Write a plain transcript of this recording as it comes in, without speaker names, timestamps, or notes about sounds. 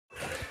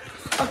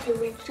Okay,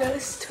 we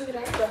just took it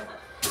out of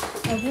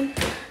the oven.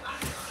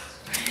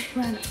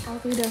 Ran all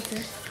the way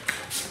downstairs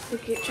to the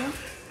kitchen.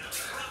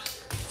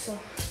 So,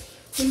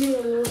 we need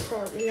a little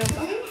short video,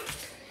 but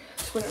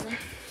it's whatever.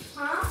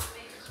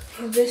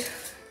 And this,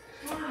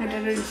 my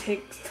dad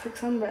already took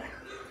some, but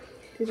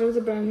these are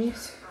the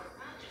brownies.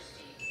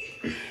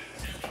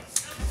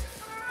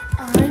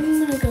 I'm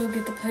gonna go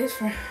get the plates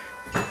for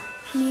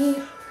me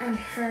and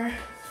her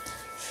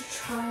to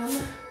try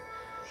them.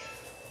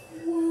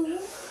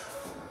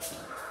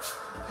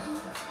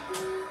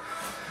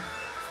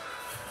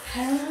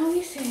 I don't know what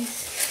he says.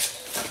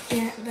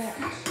 Yeah, but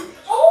I'll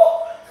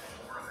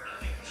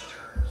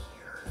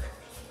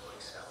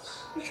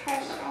try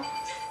it all.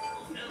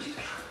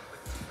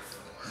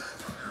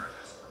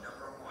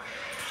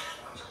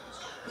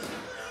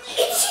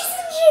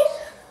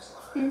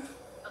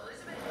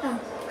 Oh.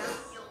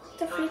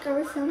 The freak, are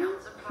we filming?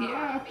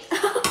 Yeah.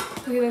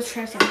 Okay, let's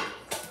try some.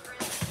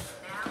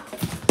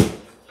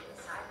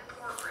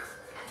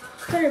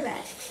 Good or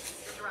bad?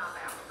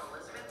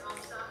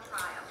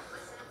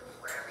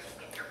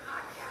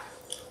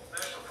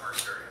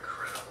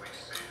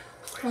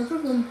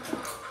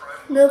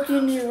 Milk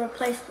you need to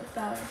replace with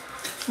powder.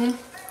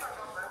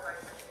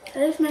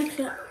 This makes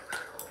it,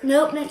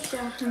 milk makes it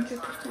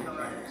 100%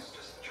 better.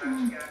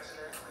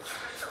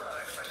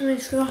 We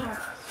still have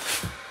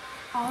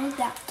all of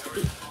that to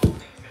eat.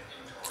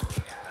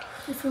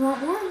 If you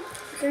want more, you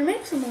can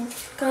make some more.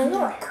 Go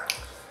look.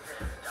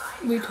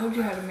 We told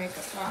you how to make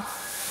it, huh?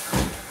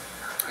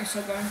 It's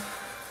so good.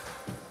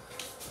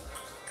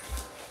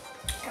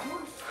 Come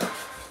on.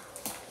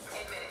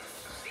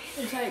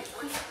 It's like,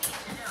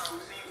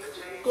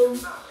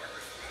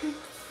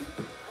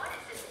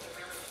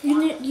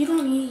 you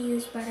don't need to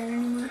use butter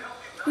anymore.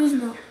 Use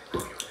milk.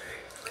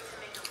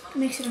 It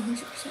makes it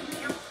 100%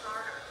 better.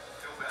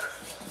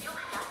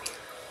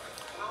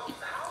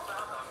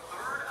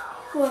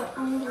 What?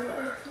 On the way.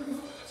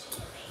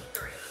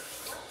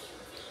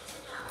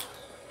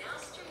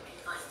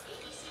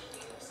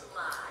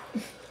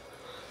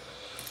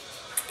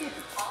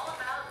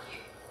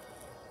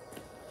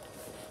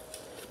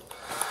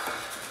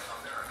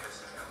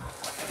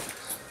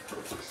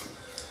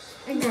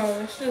 No,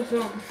 it's still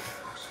film.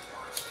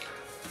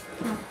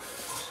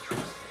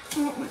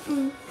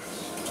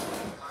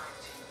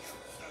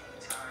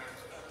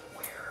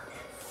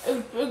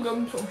 It's big gum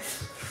too.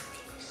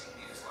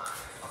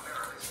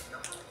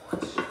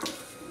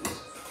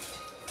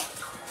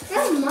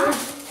 That's mine.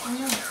 I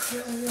know.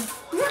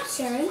 I'm not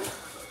sharing.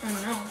 I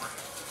know.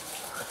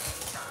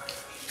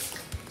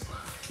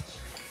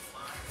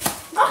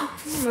 Oh,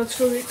 that's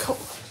really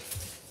cold.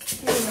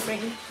 I'm gonna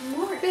bring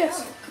more this.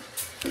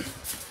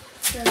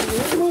 Is that a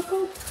little more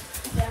cold?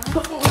 Yeah.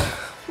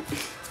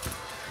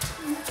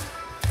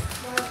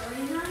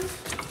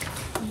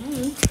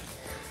 You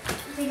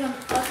think I'm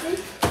ugly?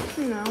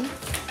 No.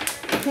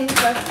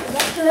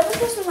 Whoever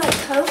doesn't like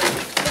Coke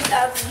is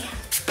ugly.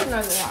 No,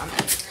 they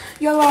aren't.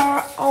 Y'all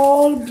are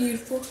all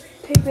beautiful.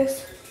 Take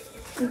this.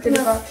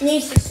 No,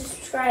 needs to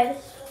subscribe.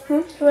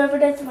 Whoever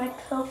doesn't like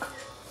Coke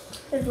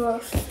is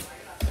gross.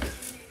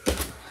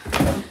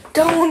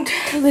 Don't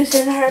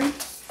listen to her.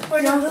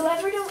 Or no,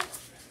 whoever don't.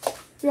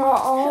 Y'all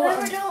all.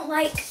 Whoever don't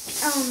like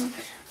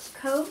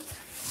Coke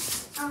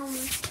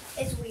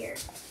is weird.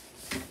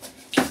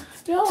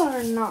 Y'all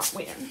are not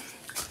weird.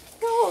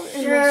 Y'all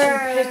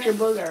pick your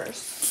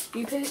boogers.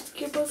 You pick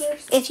your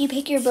boogers? If you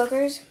pick your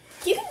boogers,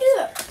 you can do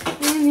it.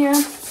 Yeah.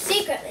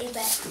 Secretly,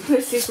 but.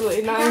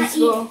 Secretly, not in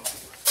school.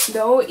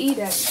 Don't eat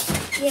it.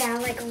 Yeah,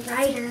 like a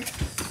writer.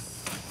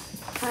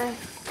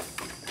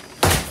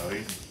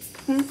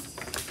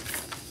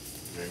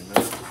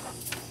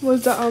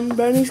 Was the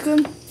brownies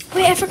good?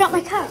 Wait, I forgot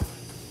my cup.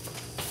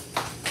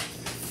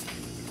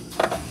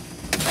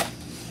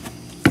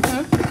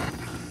 Huh?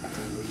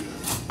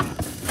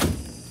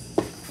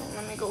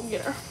 Let me go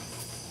get her.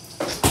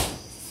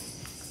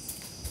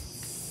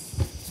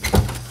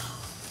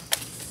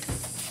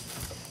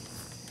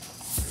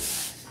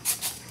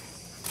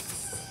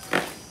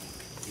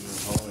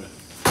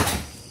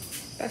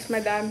 That's my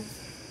dad.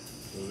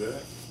 Who's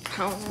that? I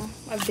don't know.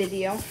 A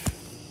video.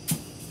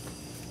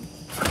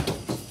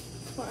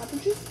 What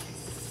happened to you?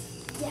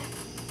 Yeah.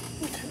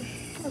 Okay.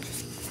 I'll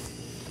just...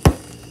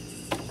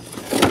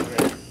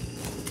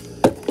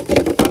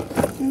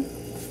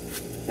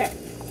 There.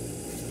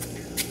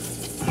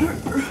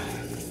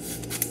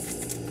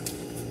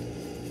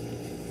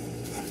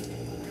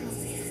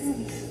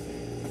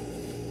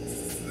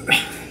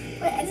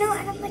 Wait, no, I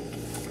don't like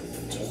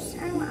juice.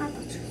 I don't want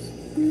apple juice.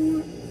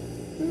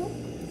 Milk?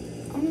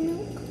 Only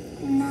milk?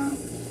 No,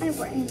 I don't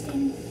want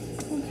anything.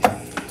 Okay.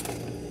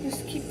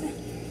 Just keep the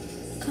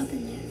cup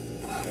in there.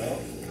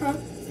 Huh?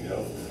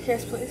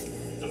 Yes, please.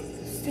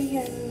 Stay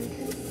here.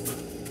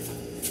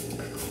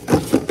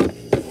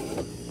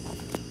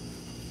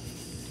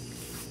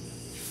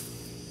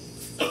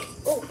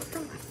 Oh, it's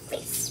on my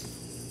face.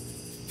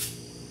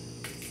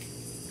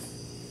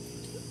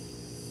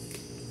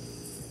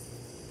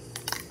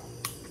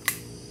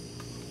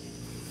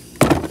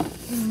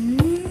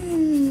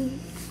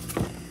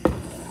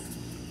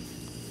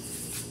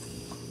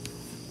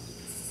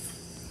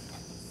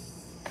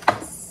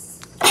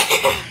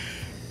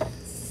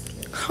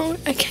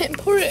 I can't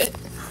pour it.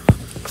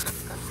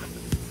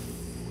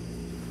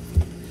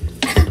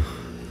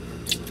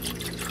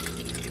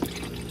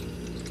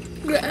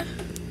 Yeah.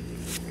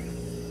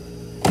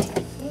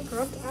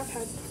 Grab the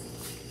iPad.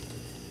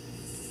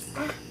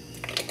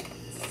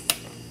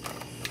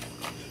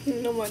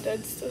 No, my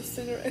dad's still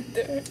sitting right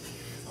there.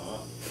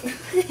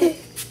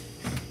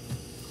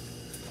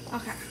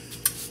 Okay.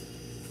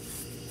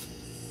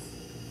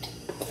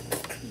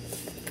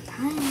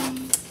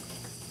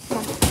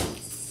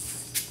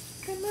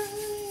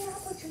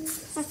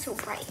 That's so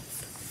bright.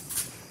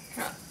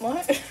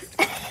 What? We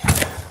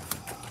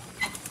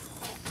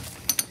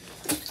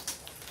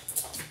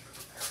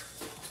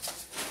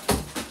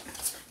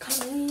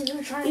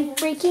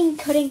freaking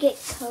couldn't get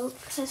Coke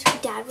because her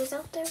dad was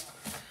out there.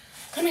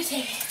 Let me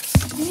see.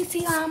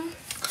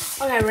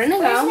 Okay, we're gonna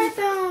Where's go. my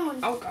phone?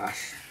 Oh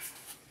gosh.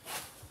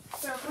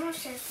 Bro, come on,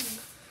 share phone.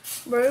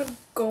 We're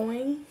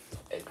going.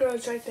 Girl,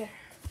 it's right there.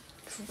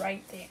 It's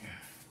right there.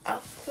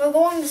 Oh, we're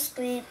going to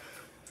sleep.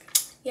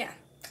 Yeah.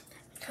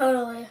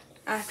 Totally.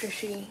 After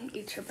she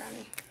eats her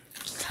brownie.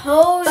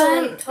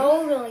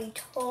 Totally.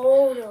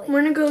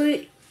 We're gonna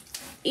go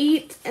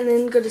eat and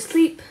then go to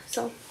sleep.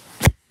 So.